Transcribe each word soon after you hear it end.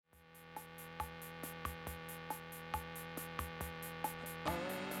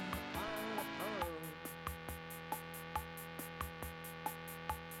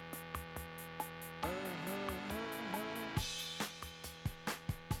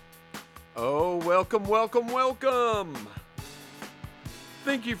Oh, welcome, welcome, welcome.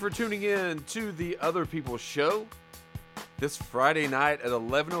 Thank you for tuning in to the Other People Show this Friday night at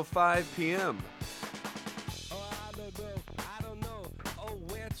 11:05 p.m.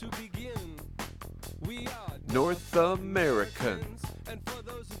 Where to begin. We are North Americans. And for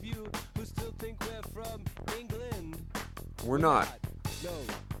those of you who still think we're from England, We're not. no.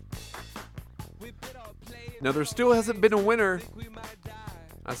 We've been all playing. Now, there still hasn't been a winner. Think we might die.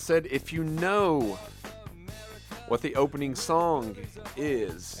 I said, if you know what the opening song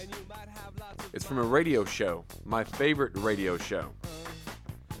is, And you might have lots of it's from a radio show, my favorite radio show.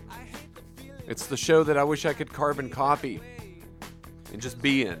 I hate the feeling It's the show that I wish I could carbon copy and just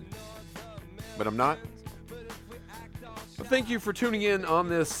be in, but I'm not. But thank you for tuning in on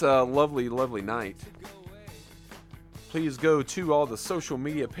this lovely, lovely night. Please go to all the social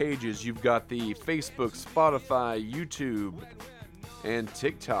media pages. You've got the Facebook, Spotify, YouTube, and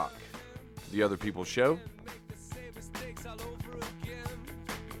TikTok. The Other People Show. same mistakes all over again.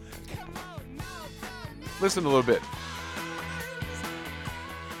 Come on now, Listen a little bit.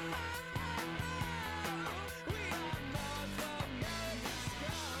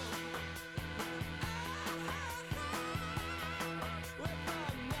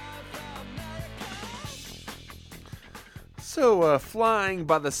 So, flying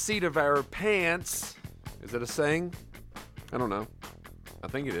by the seat of our pants. Is it a saying? I don't know. I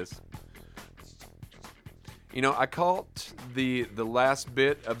think it is. You know, I caught the last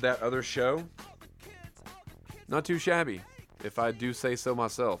bit of that other show. Not too shabby, if I do say so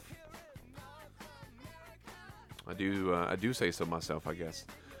myself. I do say so myself, I guess.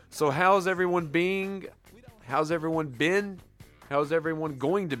 So how's everyone being? How's everyone been? How's everyone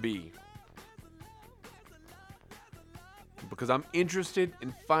going to be? Because I'm interested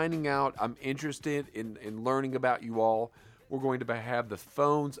in finding out. I'm interested in learning about you all. We're going to have the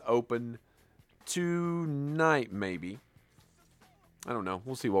phones open tonight, maybe. I don't know.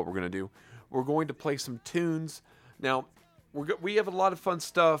 We'll see what we're going to do. We're going to play some tunes. Now, we have a lot of fun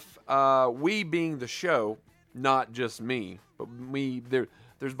stuff. We being the show, not just me, but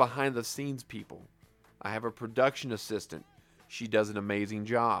there's behind the scenes people. I have a production assistant. She does an amazing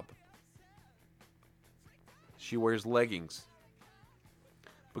job. She wears leggings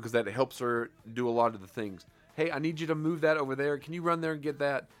because that helps her do a lot of the things. Hey, I need you to move that over there. Can you run there and get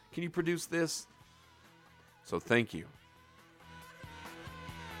that? Can you produce this? So thank you.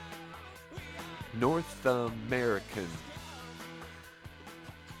 North American.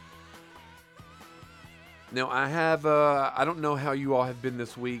 Now I have, I don't know how you all have been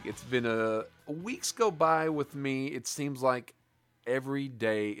this week. It's been weeks go by with me. It seems like every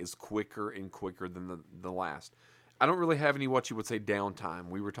day is quicker and quicker than the last. I don't really have any what you would say downtime.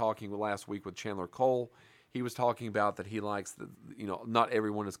 We were talking last week with Chandler Cole. He was talking about that he likes not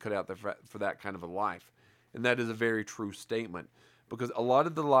everyone is cut out for that kind of a life. And that is a very true statement, because a lot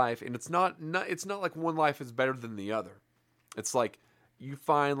of the life, and it's not like one life is better than the other. It's like you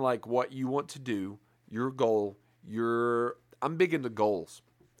find like what you want to do, your goal, I'm big into goals,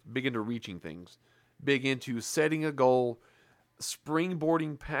 big into reaching things, big into setting a goal,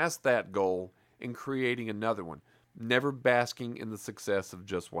 springboarding past that goal and creating another one. Never basking in the success of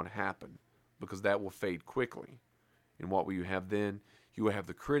just what happened, because that will fade quickly. And what will you have then? You will have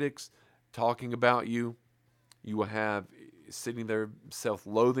the critics talking about you. You will have sitting there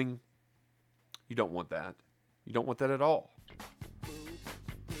self-loathing. You don't want that. You don't want that at all.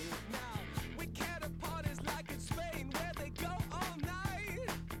 we can't apart is like in Spain where they go all night.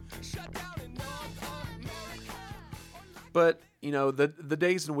 Shut down in North America. But, the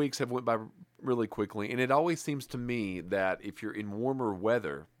days and weeks have went by really quickly, and it always seems to me that if you're in warmer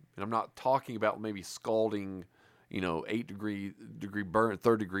weather, and I'm not talking about maybe scalding, 8-degree burn,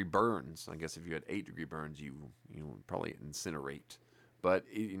 3rd-degree burns. I guess if you had 8-degree burns, you would probably incinerate. But,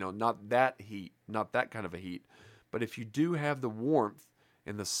 not that heat, not that kind of a heat. But if you do have the warmth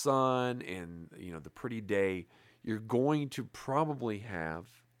and the sun and, the pretty day, you're going to probably have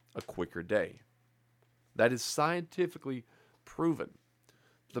a quicker day. That is scientifically proven.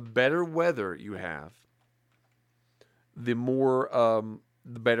 The better weather you have, the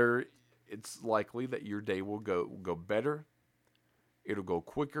better it's likely that your day will go better. It'll go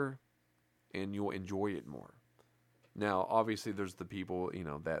quicker, and you'll enjoy it more. Now, obviously, there's the people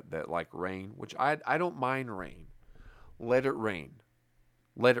that like rain, which I don't mind rain. Let it rain.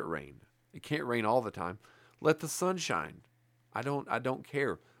 Let it rain. It can't rain all the time. Let the sun shine. I don't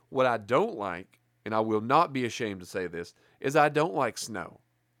care. What I don't like, and I will not be ashamed to say this, is I don't like snow.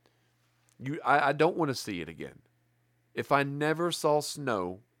 I don't want to see it again. If I never saw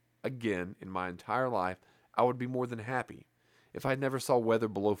snow again in my entire life, I would be more than happy. if I never saw weather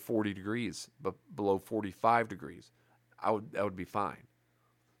below 40 degrees, but below 45 degrees, that would be fine.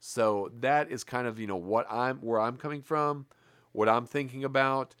 So that is kind of, where I'm coming from, what I'm thinking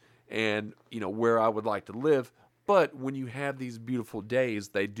about, and, where I would like to live. But when you have these beautiful days,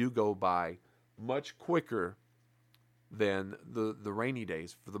 they do go by much quicker than the rainy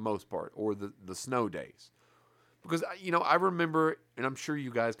days for the most part, or the snow days. Because, I remember, and I'm sure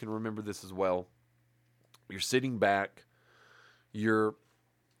you guys can remember this as well. You're sitting back, you're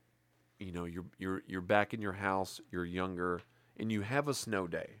back in your house, you're younger, and you have a snow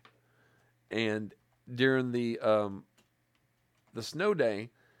day. And during the snow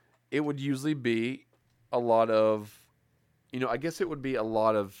day, it would usually be a lot of, I guess it would be a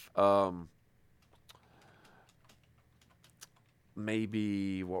lot of,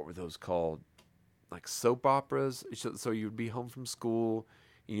 maybe, what were those called? Like soap operas. So you'd be home from school,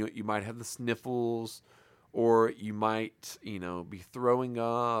 you might have the sniffles, or you might, be throwing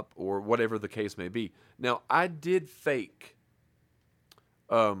up, or whatever the case may be. Now, I did fake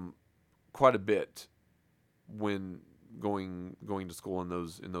quite a bit when going to school in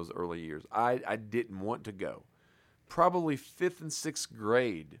those early years. I didn't want to go. Probably 5th and 6th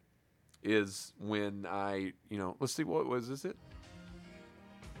grade is when I, let's see, what was this it?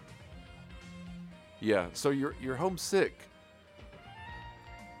 Yeah, so you're homesick.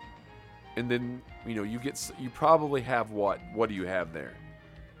 And then, you probably have what do you have there?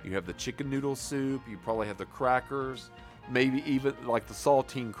 You have the chicken noodle soup, you probably have the crackers, maybe even like the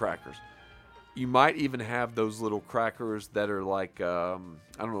saltine crackers. You might even have those little crackers that are like, I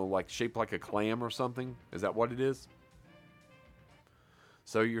don't know, like shaped like a clam or something. Is that what it is?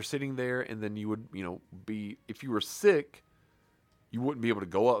 So you're sitting there, and then you would, be, if you were sick, you wouldn't be able to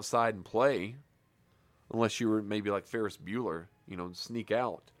go outside and play unless you were maybe like Ferris Bueller, sneak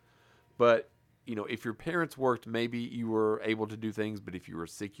out. But, if your parents worked, maybe you were able to do things, but if you were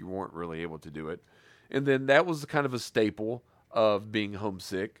sick, you weren't really able to do it. And then that was kind of a staple of being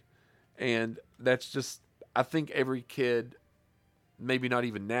homesick. And that's just, I think every kid, maybe not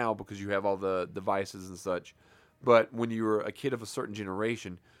even now because you have all the devices and such, but when you were a kid of a certain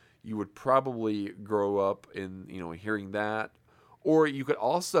generation, you would probably grow up in, hearing that. Or you could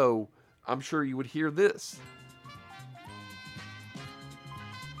also, I'm sure you would hear this.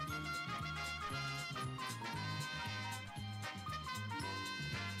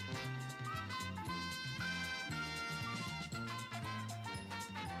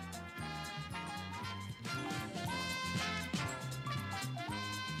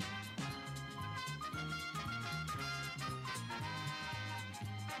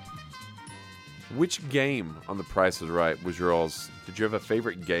 Which game on The Price is Right was your all's? Did you have a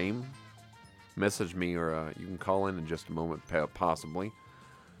favorite game? Message me, or you can call in just a moment, possibly.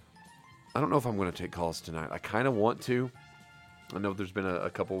 I don't know if I'm going to take calls tonight. I kind of want to. I know there's been a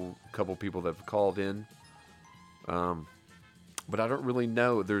couple people that have called in, but I don't really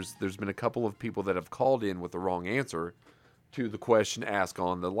know. There's been a couple of people that have called in with the wrong answer to the question asked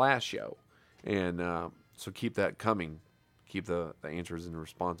on the last show, and so keep that coming. Keep the answers and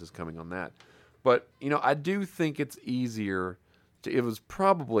responses coming on that. But, I do think it's easier it was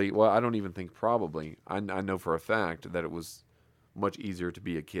probably, well, I don't even think probably. I know for a fact that it was much easier to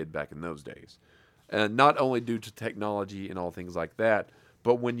be a kid back in those days. And not only due to technology and all things like that,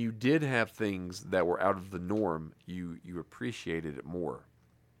 but when you did have things that were out of the norm, you appreciated it more.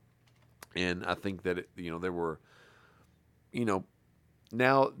 And I think that, there were,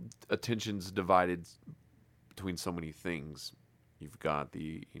 now attention's divided between so many things. You've got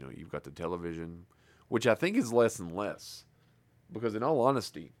the television, which I think is less and less. Because in all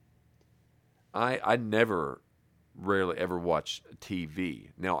honesty, I rarely ever watch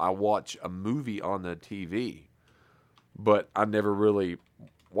TV. Now, I watch a movie on the TV, but I never really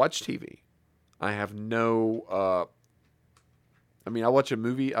watch TV. I have no, I watch a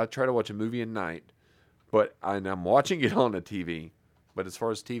movie, I try to watch a movie at night, and I'm watching it on a TV. But as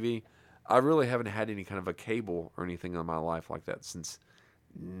far as TV, I really haven't had any kind of a cable or anything in my life like that since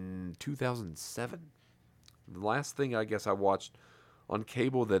 2007. The last thing I guess I watched on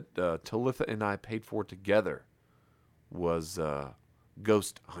cable that Talitha and I paid for together was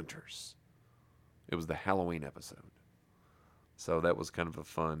Ghost Hunters. It was the Halloween episode. So that was kind of a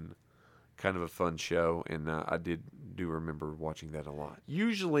fun show, and I do remember watching that a lot.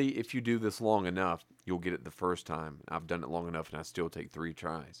 Usually, if you do this long enough, you'll get it the first time. I've done it long enough, and I still take 3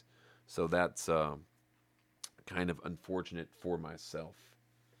 tries. So that's kind of unfortunate for myself.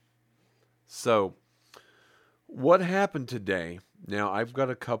 So, what happened today? Now, I've got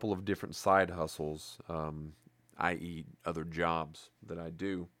a couple of different side hustles, i.e. other jobs that I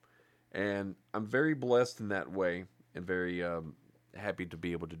do. And I'm very blessed in that way. am very happy to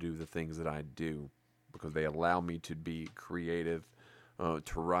be able to do the things that I do because they allow me to be creative,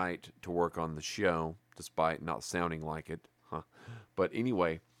 to write, to work on the show, despite not sounding like it. Huh. But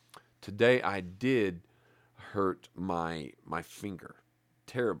anyway, today I did hurt my finger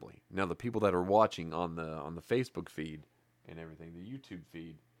terribly. Now the people that are watching on the Facebook feed and everything, the YouTube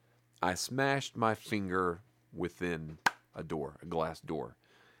feed, I smashed my finger within a glass door.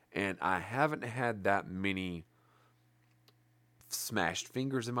 And I haven't had that many smashed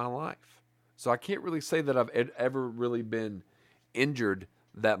fingers in my life. So I can't really say that I've ever really been injured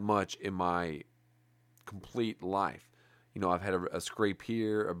that much in my complete life. You know, I've had a scrape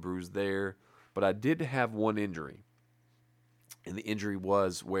here, a bruise there, but I did have one injury. And the injury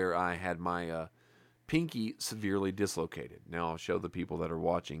was where I had my pinky severely dislocated. Now I'll show the people that are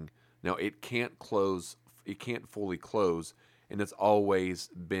watching. Now it can't fully close, and it's always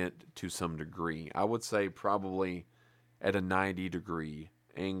bent to some degree. I would say probably at a 90-degree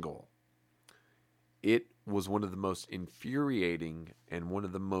angle. It was one of the most infuriating and one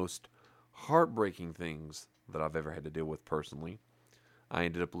of the most heartbreaking things that I've ever had to deal with personally. I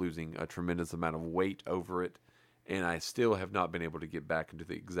ended up losing a tremendous amount of weight over it, and I still have not been able to get back into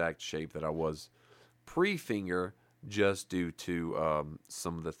the exact shape that I was pre-finger, just due to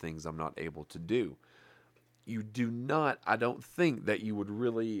some of the things I'm not able to do. I don't think that you would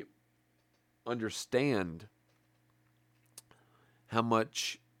really understand how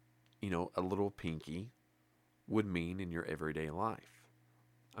much, a little pinky would mean in your everyday life.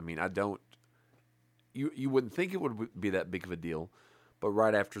 I mean, you wouldn't think it would be that big of a deal, but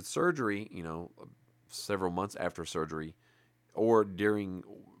right after surgery, several months after surgery, or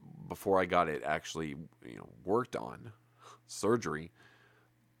before I got it actually, worked on surgery,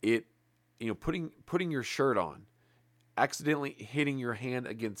 putting your shirt on, accidentally hitting your hand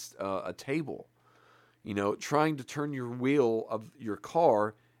against a table, trying to turn your wheel of your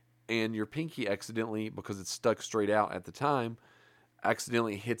car and your pinky accidentally, because it's stuck straight out at the time,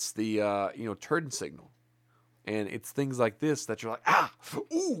 accidentally hits the, turn signal. And it's things like this that you're like,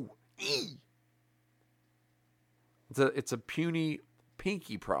 ooh, ee. It's a puny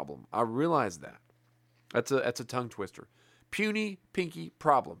pinky problem. I realize that. That's a tongue twister. Puny pinky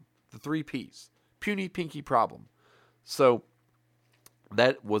problem. The 3 P's. Puny pinky problem. So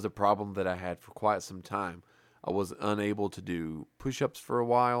that was a problem that I had for quite some time. I was unable to do push-ups for a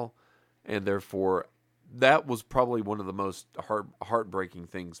while, and therefore that was probably one of the most heartbreaking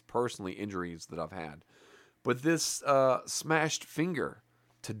things, personally, injuries that I've had. But this smashed finger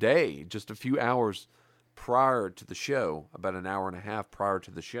today, just a few hours prior to the show, about an hour and a half prior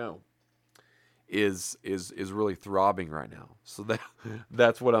to the show, is really throbbing right now. So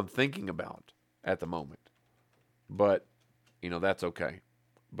that's what I'm thinking about at the moment. But that's okay,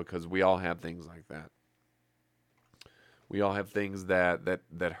 because we all have things like that. We all have things that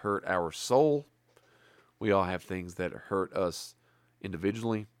hurt our soul. We all have things that hurt us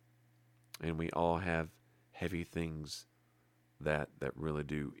individually, and we all have heavy things that really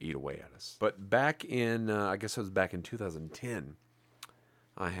do eat away at us. But back in, I guess it was back in 2010,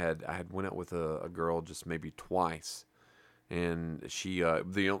 I had went out with a girl just maybe twice, and she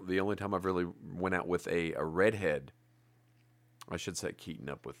the only time I've really went out with a redhead. I should say keating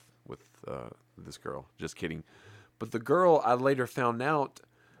up with this girl. Just kidding. But the girl, I later found out,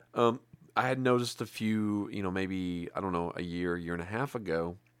 I had noticed a few, maybe, I don't know, a year and a half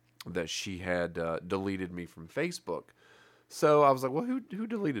ago, that she had deleted me from Facebook. So I was like, well, who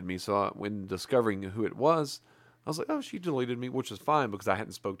deleted me? So when discovering who it was, I was like, oh, she deleted me, which was fine because I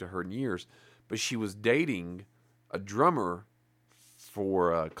hadn't spoke to her in years. But she was dating a drummer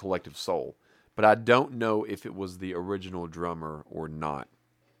for Collective Soul. But I don't know if it was the original drummer or not.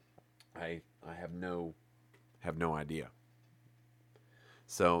 I have no idea.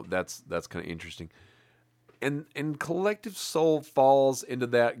 So that's kind of interesting. And Collective Soul falls into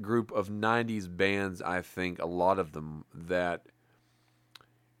that group of 90s bands, I think, a lot of them, that,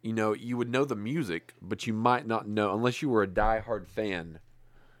 you would know the music, but you might not know, unless you were a diehard fan,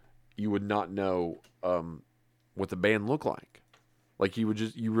 you would not know what the band looked like. Like, you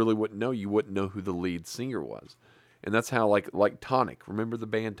really wouldn't know. You wouldn't know who the lead singer was. And that's how, like Tonic. Remember the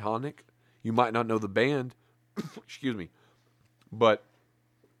band Tonic? You might not know the band, excuse me, but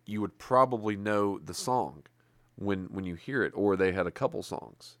you would probably know the song when you hear it, or they had a couple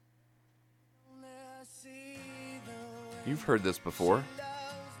songs. You've heard this before.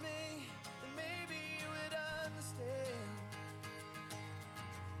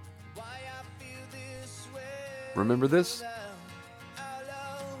 Remember this?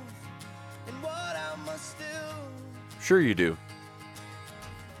 Sure you do.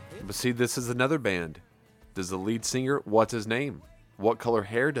 But see, this is another band Does the lead singer, what's his name? What color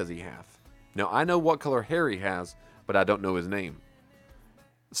hair does he have? Now, I know what color hair he has, but I don't know his name.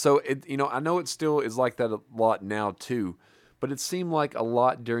 So, I know it still is like that a lot now too, but it seemed like a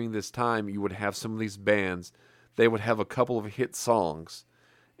lot during this time you would have some of these bands, they would have a couple of hit songs,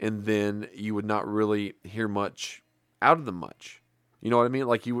 and then you would not really hear much out of them much. You know what I mean?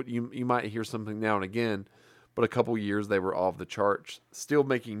 Like you might hear something now and again, but a couple years they were off the charts, still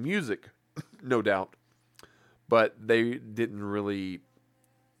making music, no doubt, but they didn't really.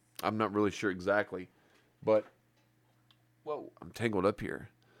 I'm not really sure exactly, but whoa, I'm tangled up here.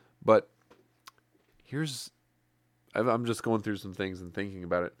 But I'm just going through some things and thinking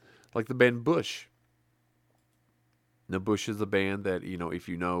about it, like the band Bush. Now, Bush is a band that, if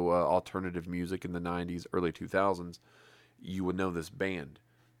you know alternative music in the 90s, early 2000s, you would know this band.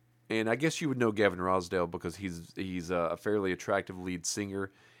 And I guess you would know Gavin Rossdale because he's a fairly attractive lead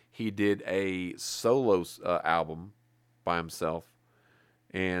singer. He did a solo album by himself,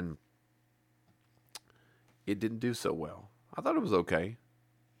 and it didn't do so well. I thought it was okay.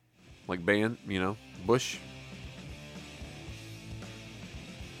 Like band, Bush.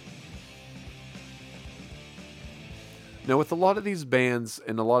 Now, with a lot of these bands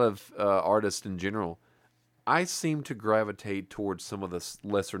and a lot of artists in general, I seem to gravitate towards some of the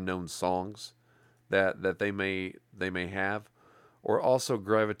lesser known songs that they may have, or also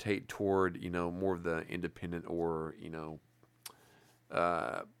gravitate toward more of the independent or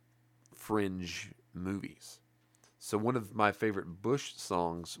fringe movies. So one of my favorite Bush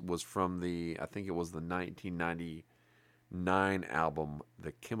songs was from I think it was the 1999 album,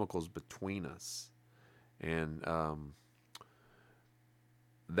 The Chemicals Between Us. And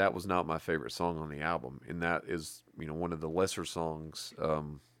that was not my favorite song on the album. And that is, one of the lesser songs. I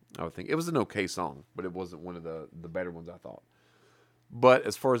would think it was an okay song, but it wasn't one of the better ones, I thought. But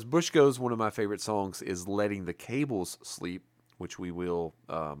as far as Bush goes, one of my favorite songs is Letting the Cables Sleep, which we will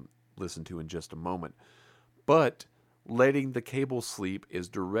listen to in just a moment. But Letting the Cable Sleep is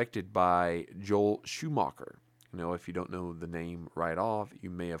directed by Joel Schumacher. If you don't know the name right off,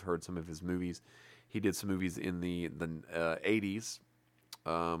 you may have heard some of his movies. He did some movies in the 80s,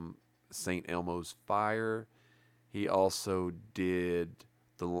 St. Elmo's Fire. He also did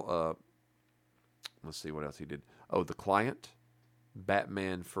let's see what else he did. Oh, The Client,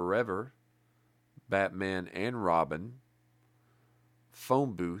 Batman Forever, Batman and Robin,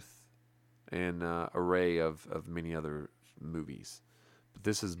 Phone Booth, and array of many other movies. But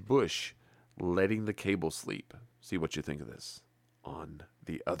this is Bush, Letting the Cable Sleep. See what you think of this on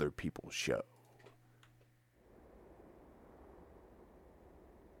The Other People Show.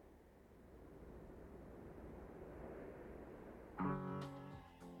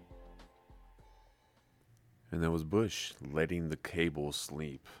 And that was Bush, Letting the Cable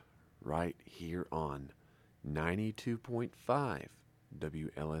Sleep, right here on 92.5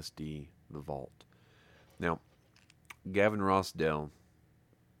 WLSD The Vault. Now, Gavin Rossdale,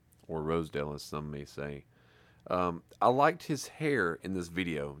 or Rosedale as some may say, I liked his hair in this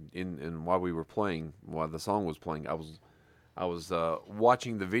video. In while the song was playing, I was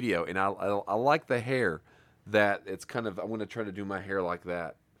watching the video, and I like the hair that it's kind of. I want to try to do my hair like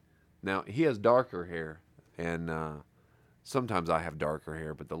that. Now he has darker hair, and sometimes I have darker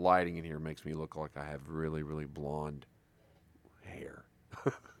hair, but the lighting in here makes me look like I have really, really blonde hair.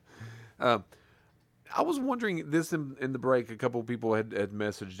 I was wondering this in the break. A couple of people had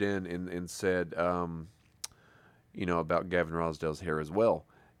messaged in and said, about Gavin Rossdale's hair as well.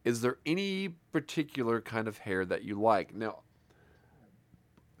 Is there any particular kind of hair that you like? Now,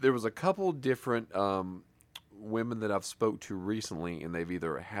 there was a couple different women that I've spoke to recently, and they've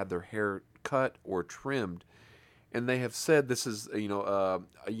either had their hair cut or trimmed, and they have said this is a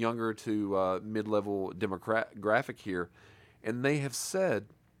younger to mid-level demographic here, and they have said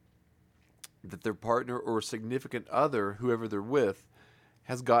that their partner or significant other, whoever they're with,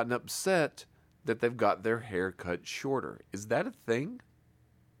 has gotten upset that they've got their hair cut shorter. Is that a thing?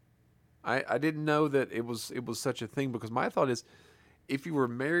 I didn't know that it was such a thing, because my thought is, if you were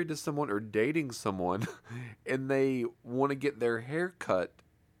married to someone or dating someone and they want to get their hair cut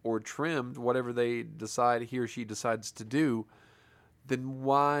or trimmed, whatever he or she decides to do, then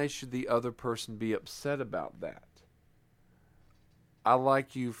why should the other person be upset about that? I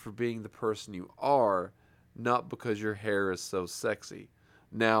like you for being the person you are, not because your hair is so sexy.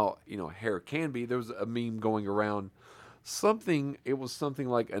 Now, hair can be. There was a meme going around. It was something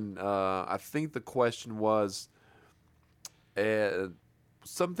like, I think the question was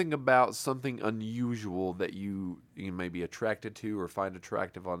something about something unusual that you may be attracted to or find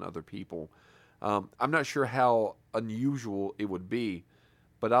attractive on other people. I'm not sure how unusual it would be,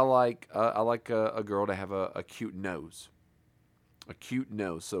 But I like a girl to have a cute nose, a cute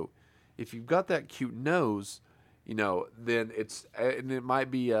nose. So if you've got that cute nose, then and it might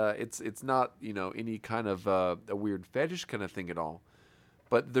be it's not any kind of a weird fetish kind of thing at all.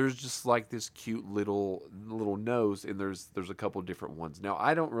 But there's just like this cute little nose, and there's a couple different ones. Now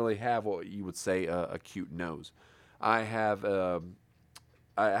I don't really have what you would say a cute nose. I have there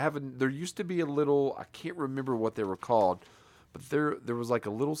used to be a little, I can't remember what they were called, but there was like a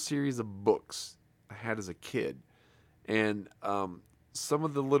little series of books I had as a kid, and some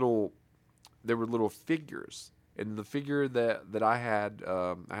of there were little figures, and the figure that I had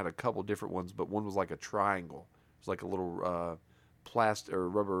a couple different ones, but one was like a triangle. It was like a little plastic or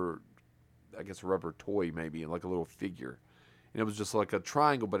rubber, I guess a rubber toy maybe, and like a little figure, and it was just like a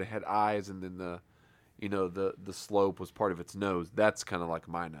triangle, but it had eyes, and then the slope was part of its nose. That's kind of like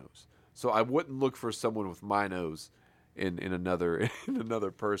my nose. So I wouldn't look for someone with my nose in another in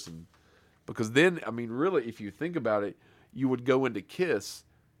another person, because then, I mean, really, if you think about it, you would go into kiss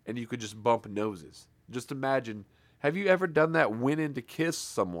and you could just bump noses. Just imagine, have you ever done that? Went in to kiss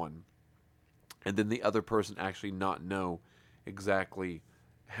someone and then the other person actually not know exactly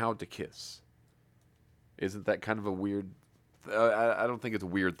how to kiss? Isn't that kind of a weird? I don't think it's a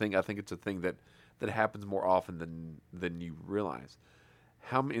weird thing. I think it's a thing that happens more often than you realize.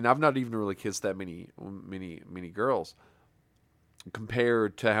 And I've not even really kissed that many girls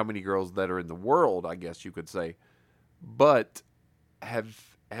compared to how many girls that are in the world, I guess you could say. But have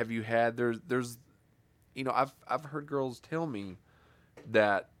you had there's I've heard girls tell me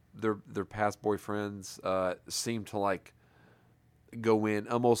that their past boyfriends seem to like go in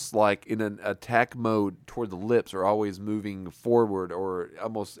almost like in an attack mode toward the lips, or always moving forward, or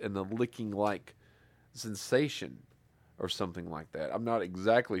almost in the licking like sensation or something like that. I'm not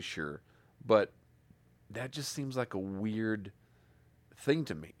exactly sure, but that just seems like a weird thing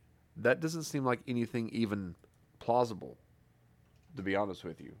to me. That doesn't seem like anything even plausible, to be honest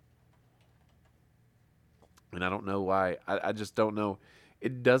with you. And I don't know why. I just don't know.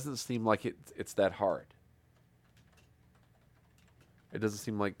 It doesn't seem like it's that hard. It doesn't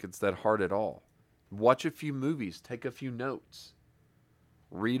seem like it's that hard at all. Watch a few movies. Take a few notes.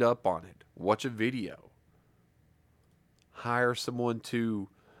 Read up on it. Watch a video. Hire someone to,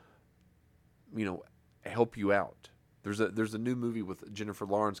 help you out. There's a new movie with Jennifer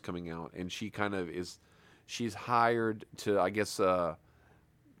Lawrence coming out, and she kind of she's hired to, I guess,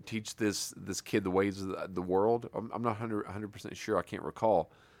 teach this kid the ways of the world. I'm not 100% sure. I can't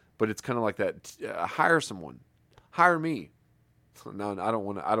recall, but it's kind of like that. Hire someone. Hire me. No, I don't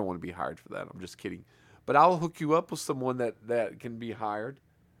want to be hired for that. I'm just kidding. But I'll hook you up with someone that can be hired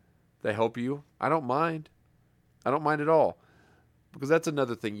to help you. I don't mind. I don't mind at all. Because that's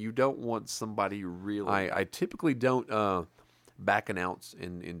another thing. You don't want somebody really... I typically don't back announce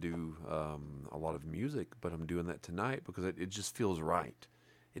and do a lot of music, but I'm doing that tonight because it just feels right.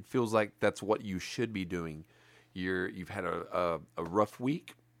 It feels like that's what you should be doing. You've had a rough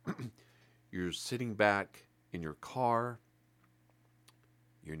week. You're sitting back in your car.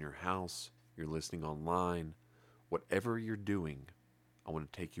 You're in your house. You're listening online. Whatever you're doing, I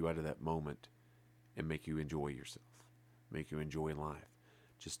want to take you out of that moment and make you enjoy yourself. Make you enjoy life.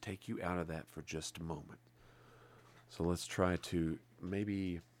 Just take you out of that for just a moment. So let's try to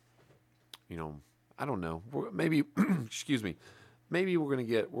maybe, I don't know. Maybe, excuse me. Maybe we're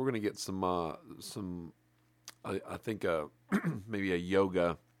gonna get some. I think maybe a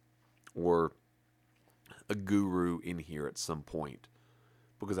yoga or a guru in here at some point,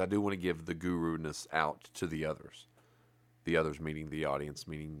 because I do want to give the guru-ness out to the others. The others meaning the audience,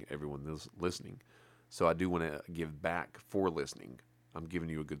 meaning everyone that's listening. So I do want to give back for listening. I'm giving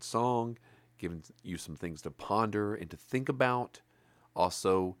you a good song, giving you some things to ponder and to think about.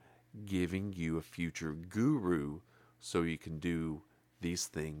 Also giving you a future guru so you can do these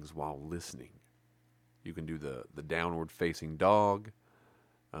things while listening. You can do the downward facing dog,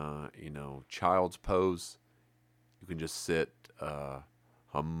 child's pose. You can just sit,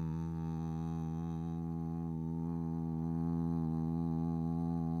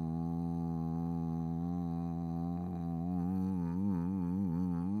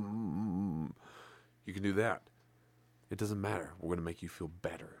 You can do that. It doesn't matter. We're going to make you feel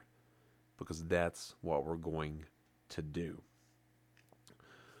better because that's what we're going to do.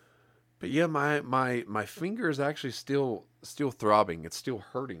 But yeah, my finger is actually still throbbing. It's still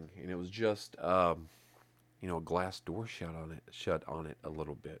hurting, and it was just a glass door shut on it a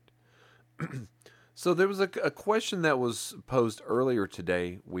little bit. So there was a question that was posed earlier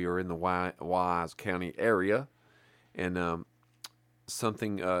today. We are in the Wise County area, and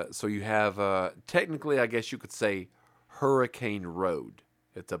something. So you have technically, I guess you could say, Hurricane Road.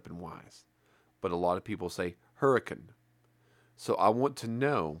 It's up in Wise. But a lot of people say hurricane. So I want to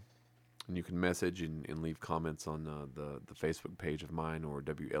know, and you can message and leave comments on the Facebook page of mine or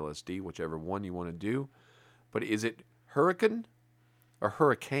WLSD, whichever one you want to do. But is it hurricane or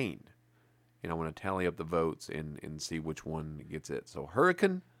hurricane? And I want to tally up the votes and see which one gets it. So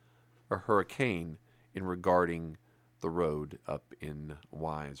hurricane or hurricane in regarding the road up in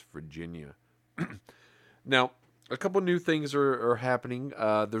Wise, Virginia. Now, a couple new things are happening.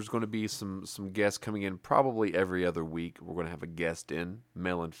 There's going to be some guests coming in probably every other week. We're going to have a guest in,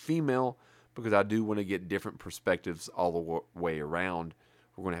 male and female, because I do want to get different perspectives all the way around.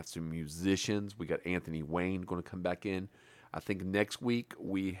 We're going to have some musicians. We got Anthony Wayne going to come back in. I think next week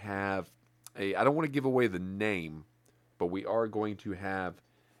we have I don't want to give away the name, but we are going to have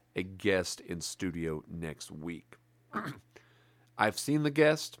a guest in studio next week. I've seen the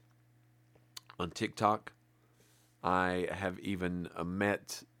guest on TikTok. I have even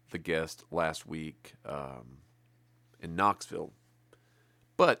met the guest last week in Knoxville.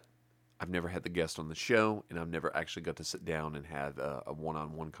 But I've never had the guest on the show, and I've never actually got to sit down and have a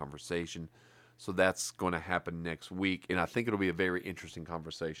one-on-one conversation. So that's going to happen next week, and I think it'll be a very interesting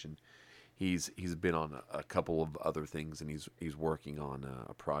conversation. He's been on a couple of other things, and he's working on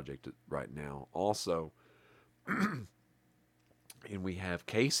a project right now also. And we have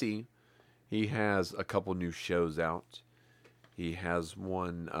Casey. He has a couple new shows out. He has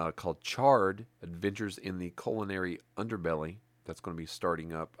one called Charred, Adventures in the Culinary Underbelly. That's going to be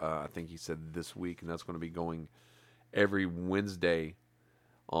starting up, I think he said this week, and that's going to be going every Wednesday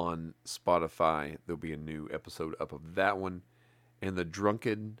on Spotify. There'll be a new episode up of that one. And the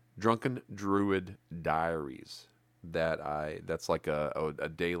Drunken Druid Diaries. That's like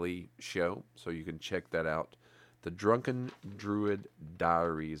a daily show, so you can check that out. The Drunken Druid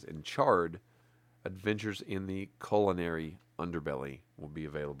Diaries and Charred, Adventures in the Culinary Underbelly will be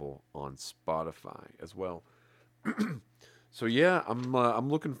available on Spotify as well. So yeah, I'm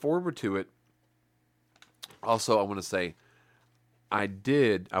looking forward to it. Also, I want to say, I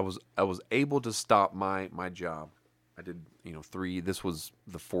was able to stop my job. I did, 3. This was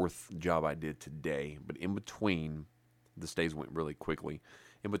the 4th job I did today, but in between, this days went really quickly.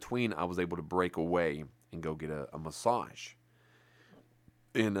 In between, I was able to break away and go get a massage.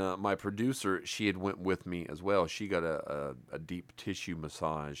 And my producer, she had went with me as well. She got a deep tissue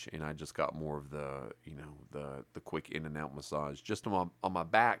massage, and I just got more of the quick in and out massage just on my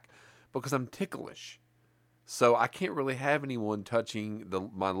back because I'm ticklish. So I can't really have anyone touching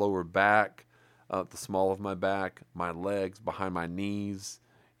my lower back, the small of my back, my legs, behind my knees,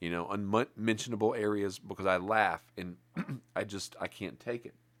 unmentionable areas, because I laugh and I can't take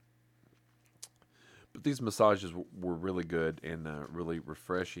it. But these massages were really good and really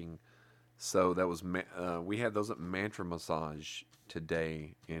refreshing. So that was we had those at Mantra Massage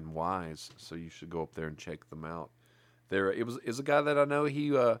today in Wise. So you should go up there and check them out. There is a guy that I know.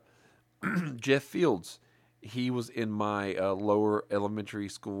 He Jeff Fields. He was in my lower elementary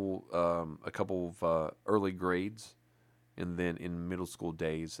school, a couple of early grades, and then in middle school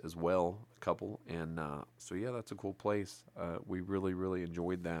days as well, a couple. And so yeah, that's a cool place. We really, really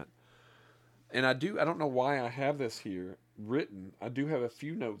enjoyed that. And I don't know why I have this here written. I do have a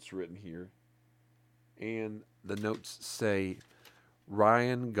few notes written here. And the notes say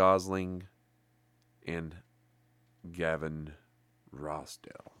Ryan Gosling and Gavin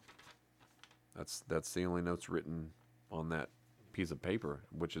Rossdale. That's the only notes written on that piece of paper,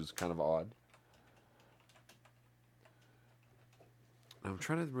 which is kind of odd. I'm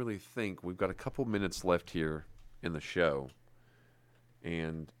trying to really think. We've got a couple minutes left here in the show.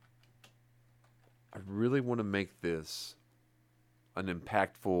 And I really want to make this an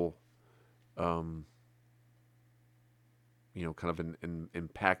impactful, kind of an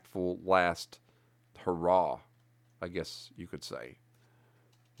impactful last hurrah, I guess you could say.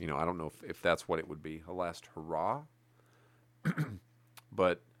 I don't know if that's what it would be, a last hurrah.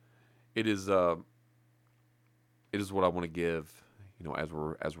 But it is what I want to give,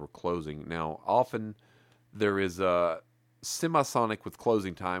 as we're closing. Now, often there is Semisonic with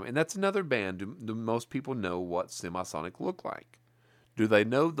Closing Time, and that's another band. Do most people know what Semisonic look like? Do they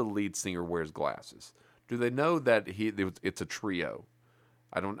know the lead singer wears glasses? Do they know that it's a trio?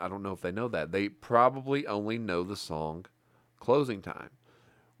 I don't know if they know that. They probably only know the song Closing Time,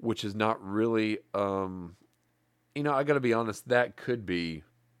 which is not really, I got to be honest, that could be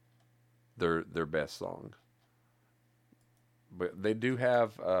their best song. But they do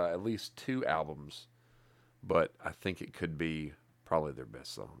have at least 2 albums, but I think it could be probably their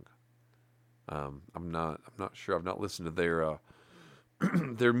best song. I'm not sure. I've not listened to their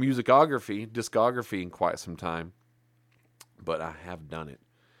discography in quite some time. but I have done it.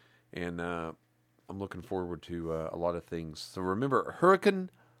 And I'm looking forward to a lot of things. So remember, hurricane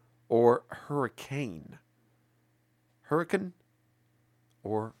or hurricane? Hurricane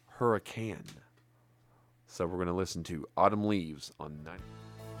or hurricane? So we're going to listen to Autumn Leaves on 90.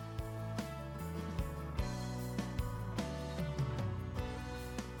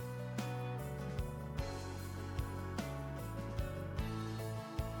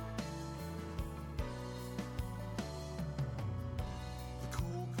 The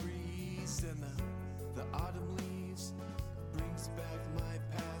cool breeze and the autumn leaves brings back my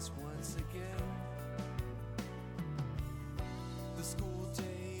past once again. The school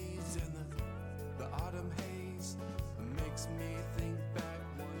days and the autumn haze makes me think back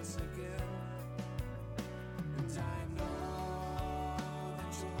once again. And I know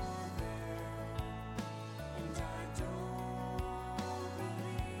that you're there, and I don't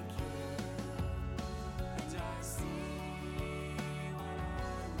really care. And I see what I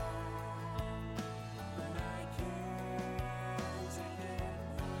like, but I can't take it back.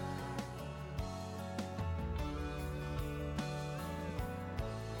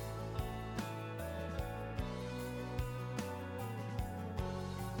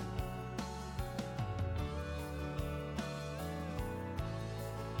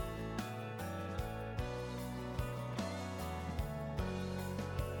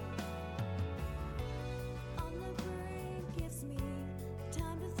 On the brink gives me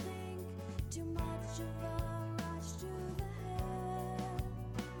time to think. Too much of a rush to the head.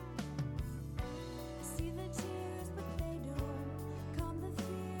 See the tears, but they don't calm the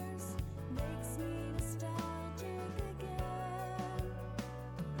fears. Makes me nostalgic again.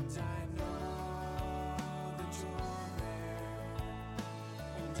 And I know that you're there,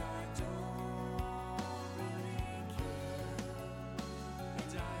 and I don't really care.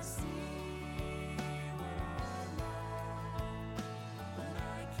 And I see what I like, but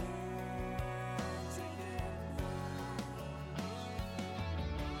I can't take it back.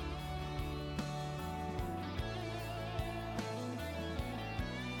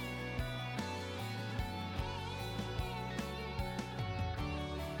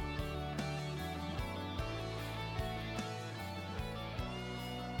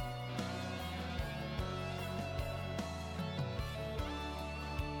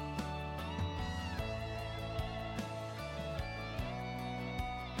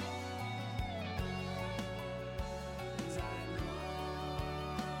 And I know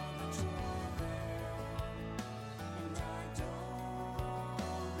that you're there, and I don't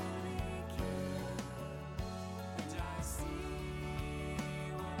really care. And I see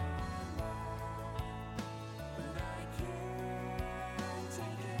what I like, but I can't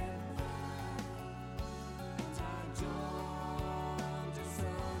take it back. And I don't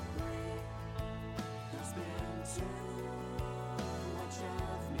disagree. There's been too much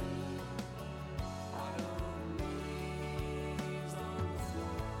of me. Autumn leaves on the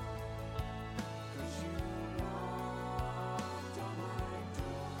floor, 'cause you knocked on my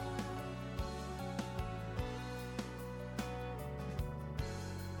door.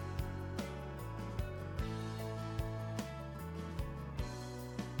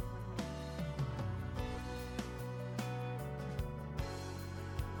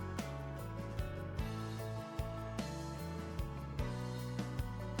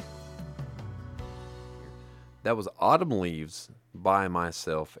 That was Autumn Leaves by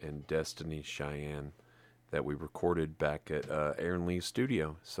myself and Destiny Cheyenne that we recorded back at Aaron Lee's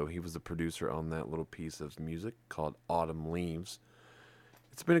studio. So he was the producer on that little piece of music called Autumn Leaves.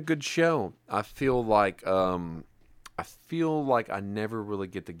 It's been a good show. I feel like I never really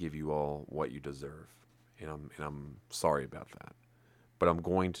get to give you all what you deserve, and I'm sorry about that. But I'm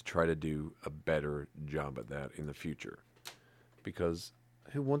going to try to do a better job at that in the future, because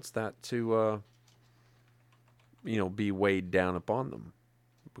who wants that to be weighed down upon them?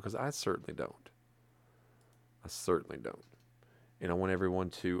 Because I certainly don't. I certainly don't. And I want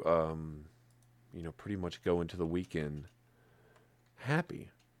everyone to, pretty much go into the weekend happy,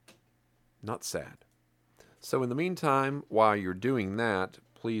 not sad. So in the meantime, while you're doing that,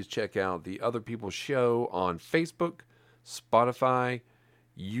 please check out the Other People's Show on Facebook, Spotify,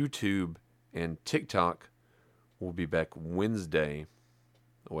 YouTube, and TikTok. We'll be back Wednesday.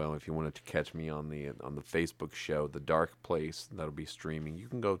 Well, if you wanted to catch me on the Facebook show, The Dark Place, that'll be streaming. You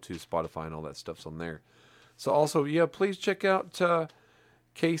can go to Spotify and all that stuff's on there. So also, please check out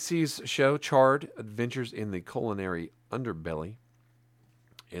Casey's show, Charred Adventures in the Culinary Underbelly,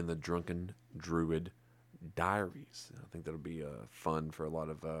 and the Drunken Druid Diaries. I think that'll be fun for a lot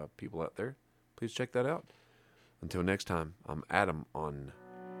of people out there. Please check that out. Until next time, I'm Adam on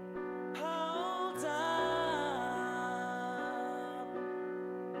Hold on.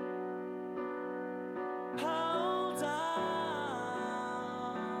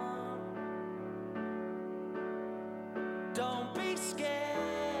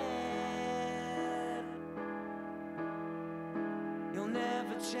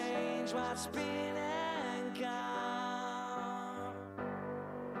 Godspeed and come.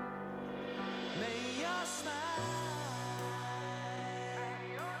 May your smile